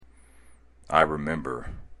I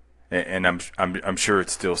remember, and I'm sure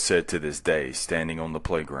it's still said to this day, standing on the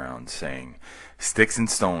playground saying, "Sticks and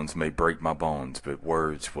stones may break my bones, but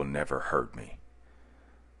words will never hurt me."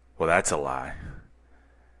 Well, that's a lie.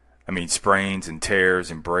 I mean, sprains and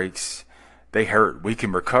tears and breaks, they hurt. We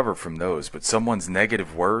can recover from those, but someone's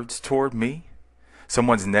negative words toward me,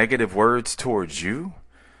 someone's negative words towards you,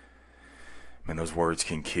 man, those words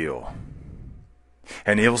can kill.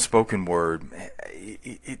 An ill-spoken word,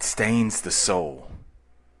 it stains the soul.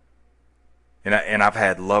 And I've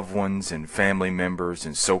had loved ones and family members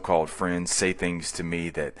and so-called friends say things to me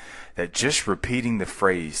that just repeating the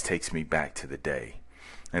phrase takes me back to the day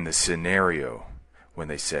and the scenario when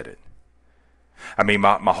they said it. I mean,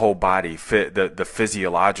 my whole body, the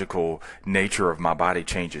physiological nature of my body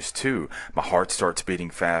changes too. My heart starts beating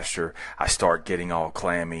faster. I start getting all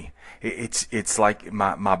clammy. It's like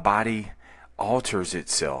my body alters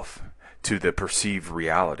itself to the perceived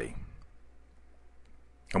reality.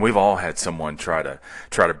 And we've all had someone try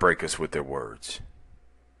to break us with their words.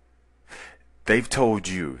 They've told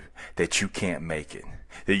you that you can't make it,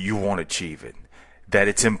 that you won't achieve it, that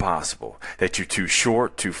it's impossible, that you're too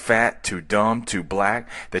short, too fat, too dumb, too black,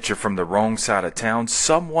 that you're from the wrong side of town.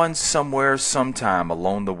 Someone, somewhere, sometime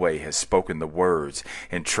along the way has spoken the words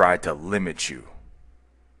and tried to limit you.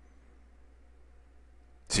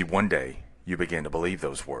 See, one day you began to believe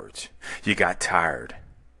those words. You got tired.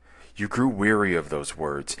 You grew weary of those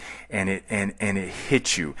words, and it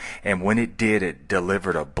hit you. And when it did, it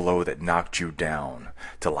delivered a blow that knocked you down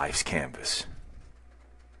to life's canvas.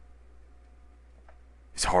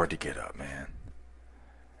 It's hard to get up, man.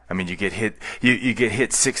 I mean, you get hit. You get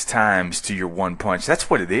hit 6 times to your one punch. That's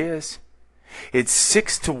what it is. It's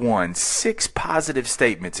 6 to 1, 6 positive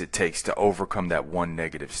statements it takes to overcome that one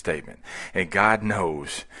negative statement. And God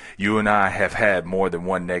knows you and I have had more than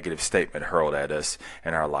one negative statement hurled at us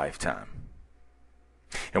in our lifetime.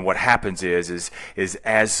 And what happens is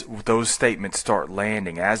as those statements start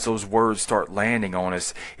landing, as those words start landing on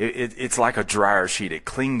us, it's like a dryer sheet. It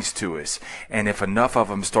clings to us. And if enough of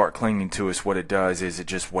them start clinging to us, what it does is it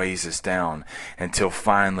just weighs us down until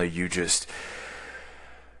finally you just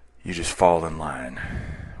fall in line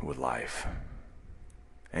with life.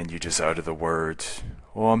 And you just utter the words,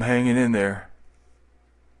 "Oh, I'm hanging in there."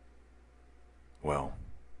 Well,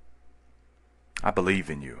 I believe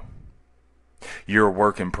in you. You're a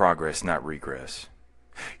work in progress, not regress.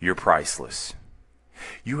 You're priceless.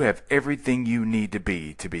 You have everything you need to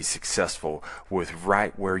be successful with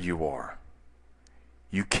right where you are.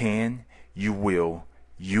 You can, you will,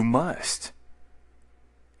 you must.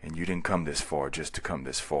 And you didn't come this far just to come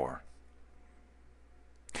this far.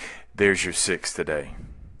 There's your 6 today.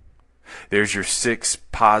 There's your 6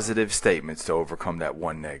 positive statements to overcome that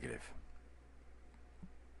one negative.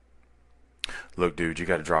 Look, dude, you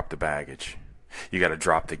got to drop the baggage. You got to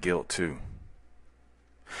drop the guilt too.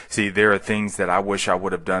 See, there are things that I wish I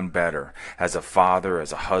would have done better as a father,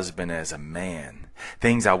 as a husband, as a man.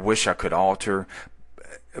 Things I wish I could alter,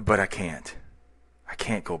 but I can't. I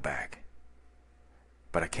can't go back.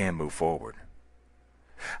 But I can move forward.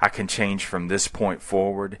 I can change from this point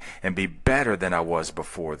forward and be better than I was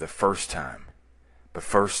before the first time. But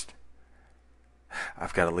first,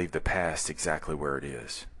 I've got to leave the past exactly where it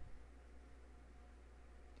is.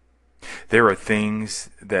 There are things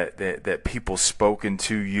that people spoken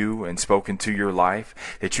to you and spoken to your life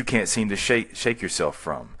that you can't seem to shake yourself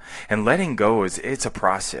from. And letting go it's a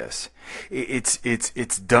process.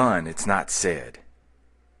 It's done. It's not said.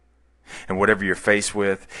 And whatever you're faced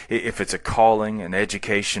with, if it's a calling, an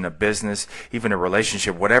education, a business, even a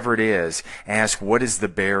relationship, whatever it is, ask, what is the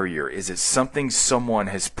barrier? Is it something someone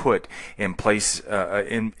has put in place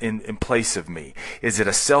in place of me? Is it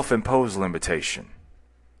a self-imposed limitation?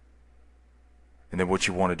 And then what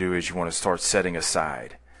you want to do is you want to start setting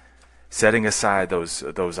aside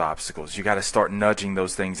those obstacles. You got to start nudging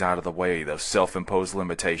those things out of the way, those self-imposed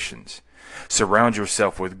limitations. Surround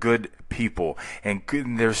yourself with good people, and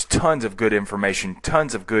there's tons of good information,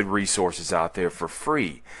 tons of good resources out there for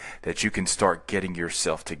free that you can start getting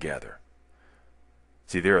yourself together.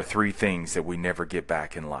 See, there are 3 things that we never get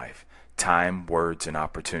back in life: time, words, and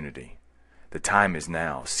opportunity. The time is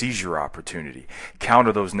now. Seize your opportunity.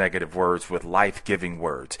 Counter those negative words with life-giving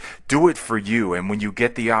words. Do it for you, and when you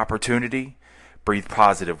get the opportunity, breathe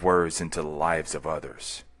positive words into the lives of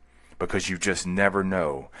others. Because you just never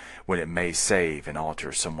know when it may save and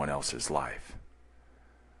alter someone else's life.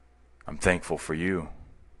 I'm thankful for you.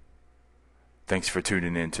 Thanks for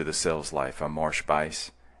tuning in to The Sales Life. I'm Marsh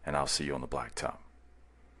Bice, and I'll see you on the blacktop.